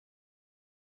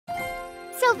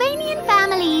Sylvanian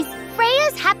Families,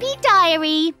 Freya's Happy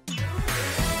Diary.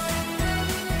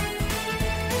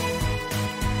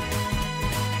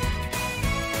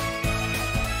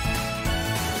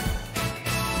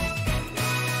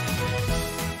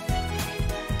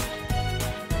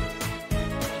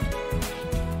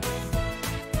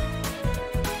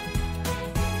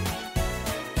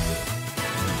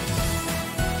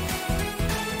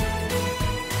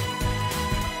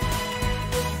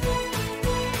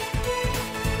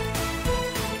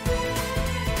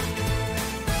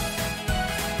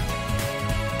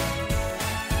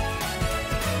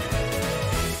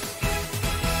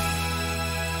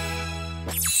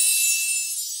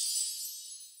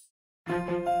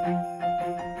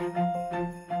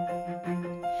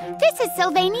 This is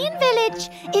Sylvanian Village.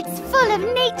 It's full of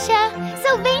nature.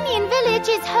 Sylvanian Village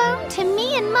is home to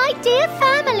me and my dear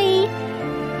family.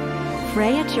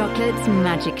 Freya Chocolate's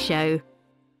Magic Show.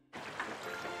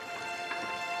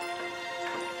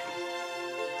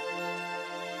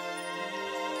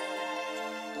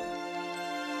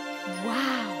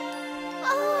 Wow.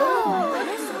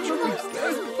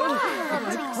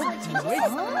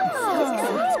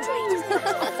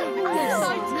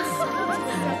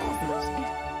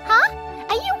 Huh?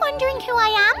 Are you wondering who I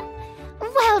am?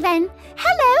 Well then,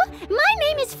 hello, my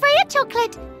name is Freya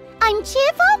Chocolate. I'm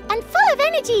cheerful and full of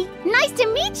energy. Nice to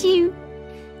meet you.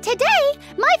 Today,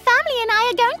 my family and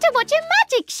I are going to watch a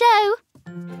magic show.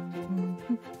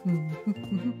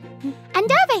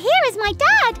 And over here is my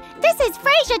dad. This is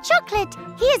Freya Chocolate.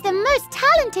 He is the most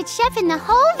talented chef in the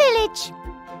whole village.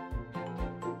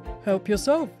 Help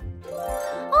yourself.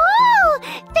 Oh,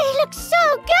 they look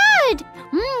so good.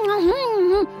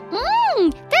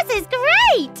 This is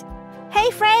great. Hey,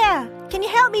 Freya, can you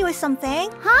help me with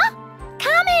something? Huh?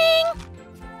 Coming.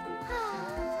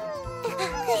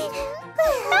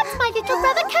 That's my little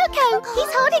brother Coco.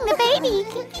 He's holding the baby.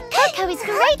 Coco is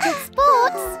great at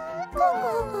sports.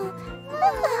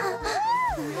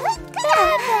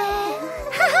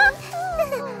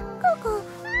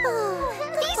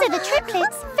 These are the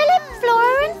triplets, Philip,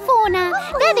 Flora and Fauna.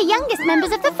 They're the youngest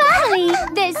members of the family.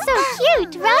 They're so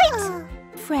cute, right?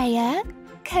 Freya,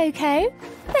 Coco,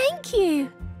 thank you.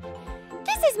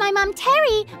 This is my mum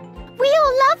Terry. We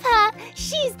all love her.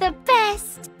 She's the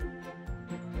best.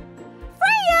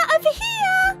 Freya, over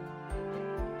here.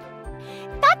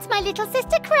 That's my little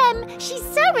sister Creme. She's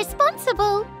so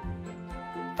responsible.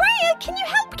 Freya, can you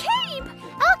help Cabe?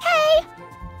 Okay.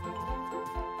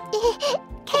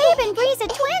 Cabe and Breeze are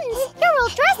twins. You're all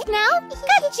dressed now.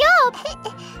 Good job.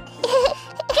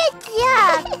 Good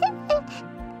job.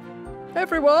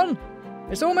 Everyone,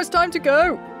 it's almost time to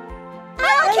go.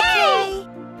 Okay.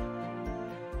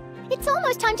 It's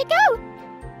almost time to go.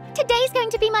 Today's going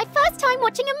to be my first time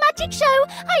watching a magic show.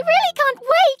 I really can't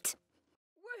wait.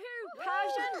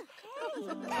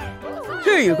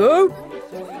 Here you go.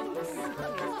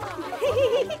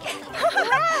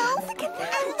 Ralph, look at that.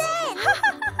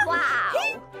 Wow.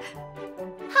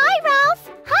 Hi, Ralph.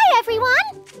 Hi, everyone.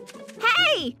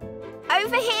 Hey,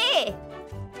 over here.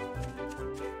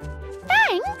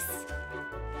 Thanks.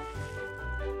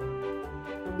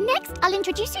 Next, I'll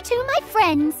introduce you to my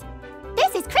friends.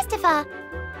 This is Christopher,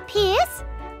 Piers,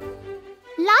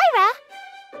 Lyra,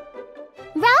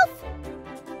 Ralph,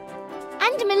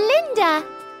 and Melinda.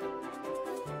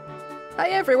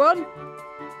 Hey everyone.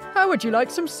 How would you like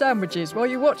some sandwiches while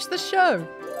you watch the show?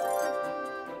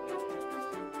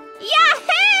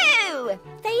 Yahoo!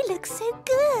 They look so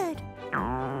good.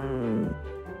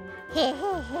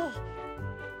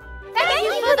 Thank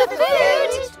you for the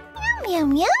food.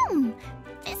 Yum, yum, yum.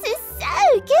 This is so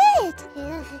good.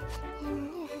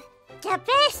 The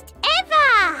best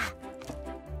ever.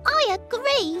 I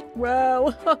agree.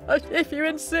 Well, if you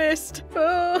insist.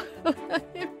 Oh.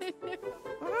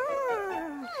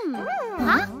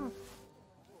 Huh?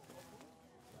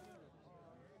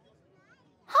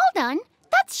 Hold on,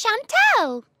 that's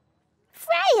Chantal.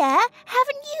 Freya,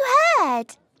 haven't you heard?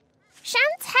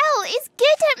 Chantal is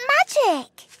good at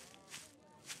magic.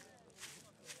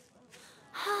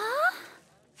 Huh?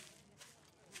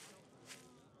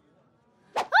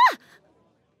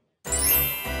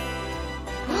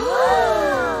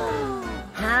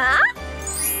 Huh?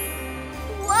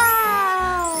 Wow!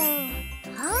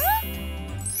 Huh?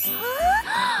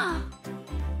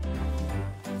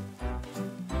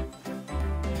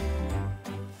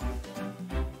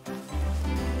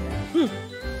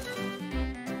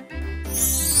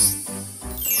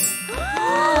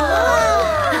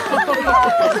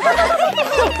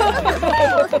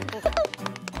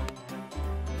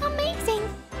 Amazing.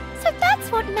 So that's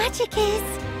what magic is.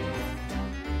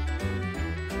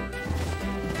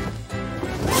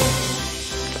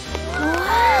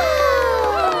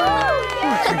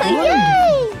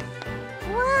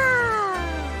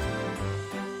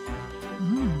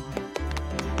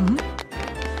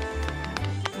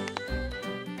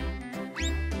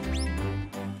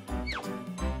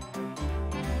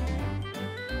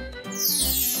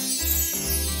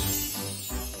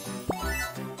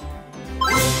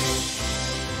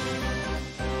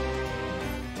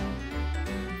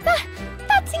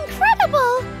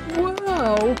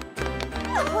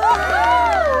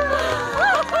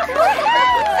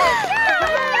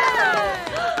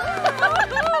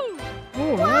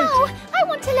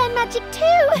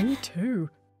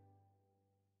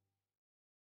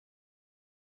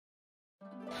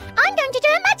 I'm going to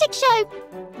do a magic show.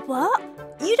 What?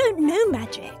 You don't know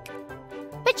magic.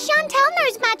 But Chantal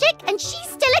knows magic and she's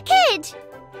still a kid.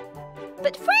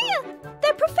 But Freya,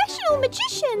 they're professional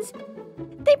magicians.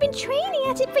 They've been training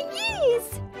at it for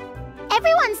years.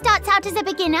 Everyone starts out as a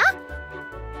beginner.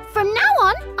 From now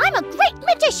on, I'm a great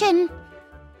magician.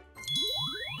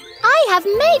 I have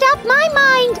made up my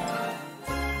mind.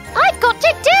 I've got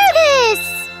to do this.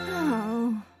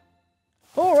 Oh.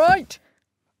 All right.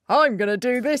 I'm going to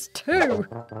do this too.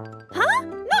 Huh?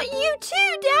 Not you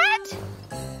too, Dad?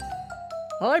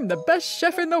 I'm the best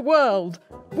chef in the world.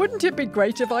 Wouldn't it be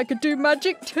great if I could do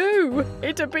magic too?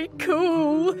 It'd be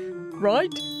cool, right?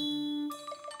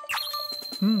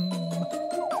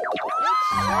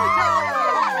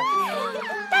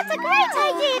 That's a great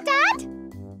idea, Dad.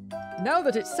 Now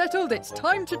that it's settled, it's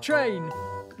time to train.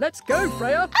 Let's go,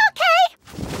 Freya. Okay.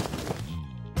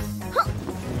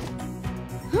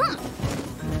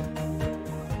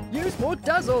 Use more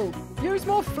dazzle. Use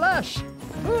more flash.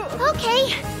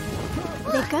 Okay.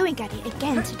 They're going at it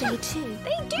again today too.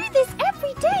 They do this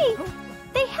every day.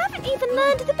 They haven't even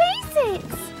learned the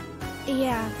basics.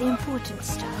 Yeah, the important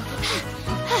stuff.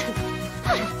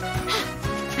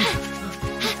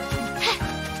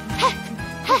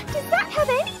 Does that have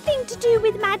anything to do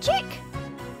with magic?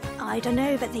 I don't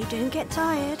know, but they don't get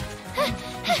tired.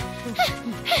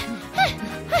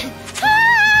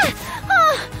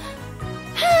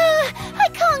 I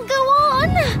can't go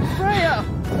on. Freya!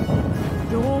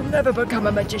 You'll never become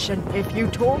a magician if you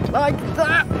talk like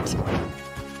that.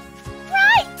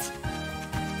 Right.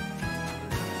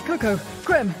 Coco,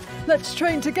 Creme, let's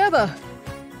train together.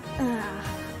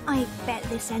 I bet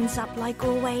this ends up like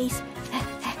always. Wait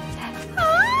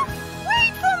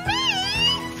for me.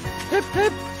 Hip,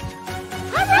 hip.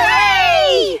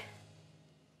 Hooray!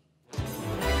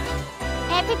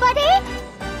 Everybody,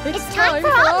 it's time for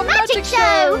our magic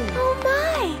show. Oh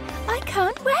my! I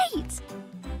can't wait.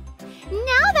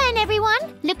 Now then,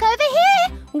 everyone, look over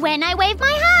here when I wave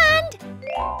my hand.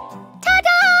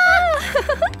 Ta-da!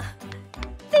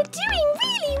 They're doing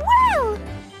really well.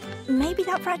 Maybe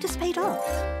that practice paid off.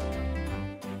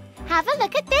 Have a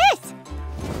look at this.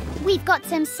 We've got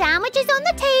some sandwiches on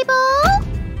the table.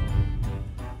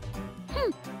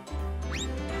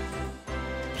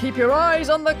 Keep your eyes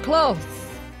on the cloth.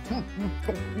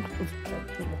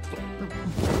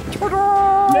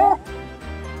 Ta-da!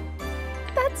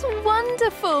 That's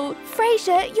wonderful.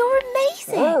 Frasier, you're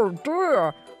amazing. Oh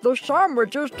dear, the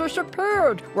sandwiches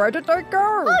disappeared. Where did they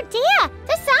go? Oh dear,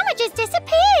 the sandwiches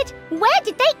disappeared. Where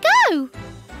did they go?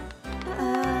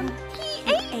 He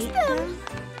ate them.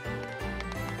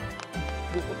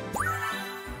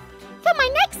 For my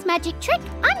next magic trick,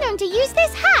 I'm going to use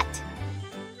this hat.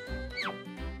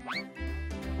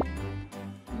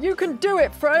 You can do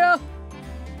it, Freya.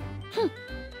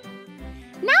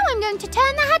 Now I'm going to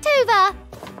turn the hat over.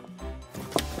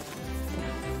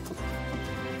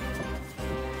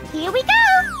 Here we go.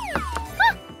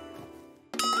 Huh?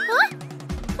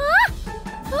 Huh?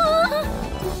 Huh?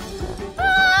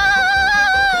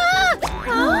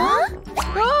 Huh?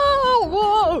 Oh,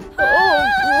 whoa,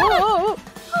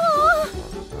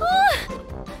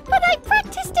 But I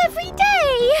practiced every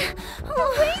day.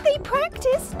 The way they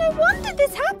practice, no wonder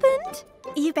this happened.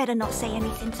 You better not say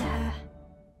anything to her.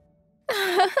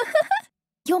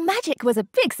 Your magic was a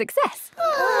big success.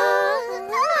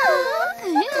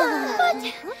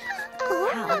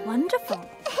 How wonderful.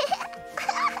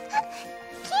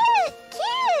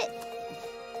 Cute.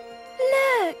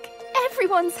 Look,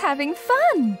 everyone's having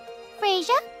fun.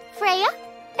 Frasier, Freya,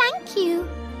 thank you.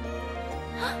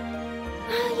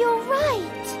 You're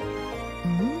right.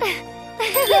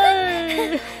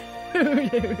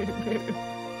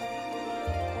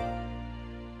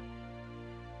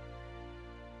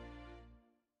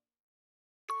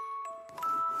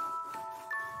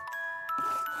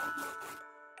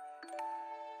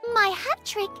 My hat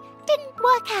trick didn't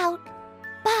work out,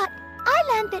 but I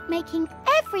learned that making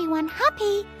everyone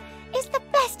happy is the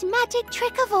best magic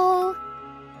trick of all.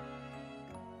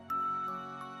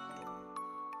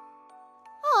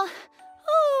 Oh,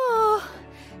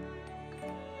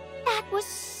 that was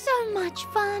so much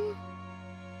fun.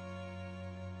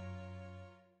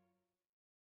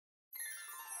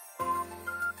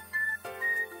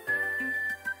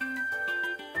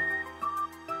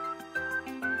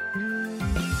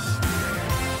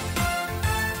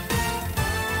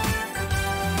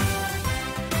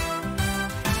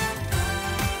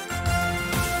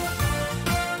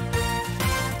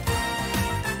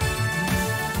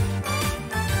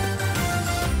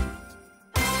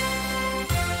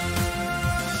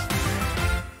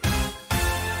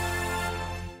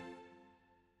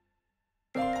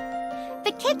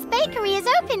 the kids' bakery is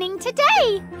opening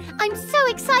today. I'm so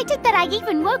excited that I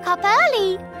even woke up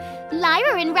early.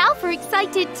 Lyra and Ralph are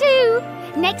excited too.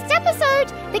 Next episode,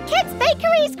 the kids'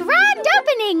 bakery's grand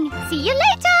opening. See you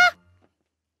later!